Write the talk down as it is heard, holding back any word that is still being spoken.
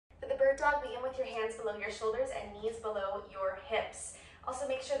bird dog, begin with your hands below your shoulders and knees below your hips. Also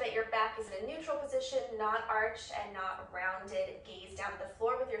make sure that your back is in a neutral position, not arched and not rounded. Gaze down at the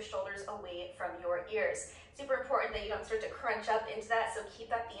floor with your shoulders away from your ears. Super important that you don't start to crunch up into that, so keep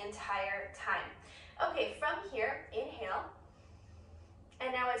that the entire time. Okay, from here, inhale.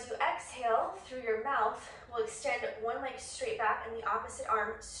 And now as you exhale through your mouth, we'll extend one leg straight back and the opposite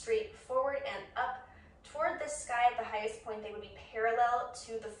arm straight forward and up toward the sky. At the highest point, they would be parallel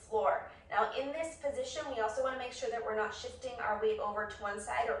to the floor. Now in this position, we also want to make sure that we're not shifting our weight over to one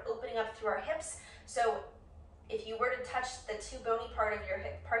side or opening up through our hips. So if you were to touch the two bony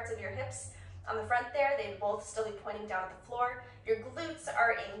parts of your hips on the front there, they'd both still be pointing down at the floor. Your glutes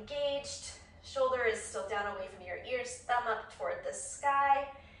are engaged. Shoulder is still down away from your ears, thumb up toward the sky.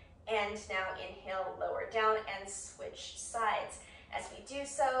 And now inhale, lower down and switch sides. As we do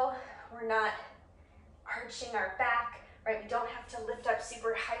so, we're not arching our back, right? We don't have to lift up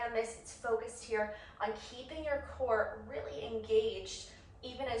super high on this. It's focused here on keeping your core really engaged,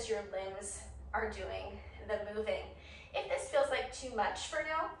 even as your limbs are doing the moving. If this feels like too much for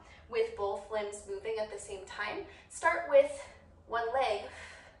now, with both limbs moving at the same time, start with one leg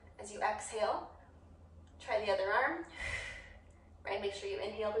as you exhale. Try the other arm, right? Make sure you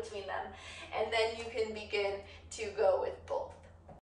inhale between them, and then you can begin to go with both.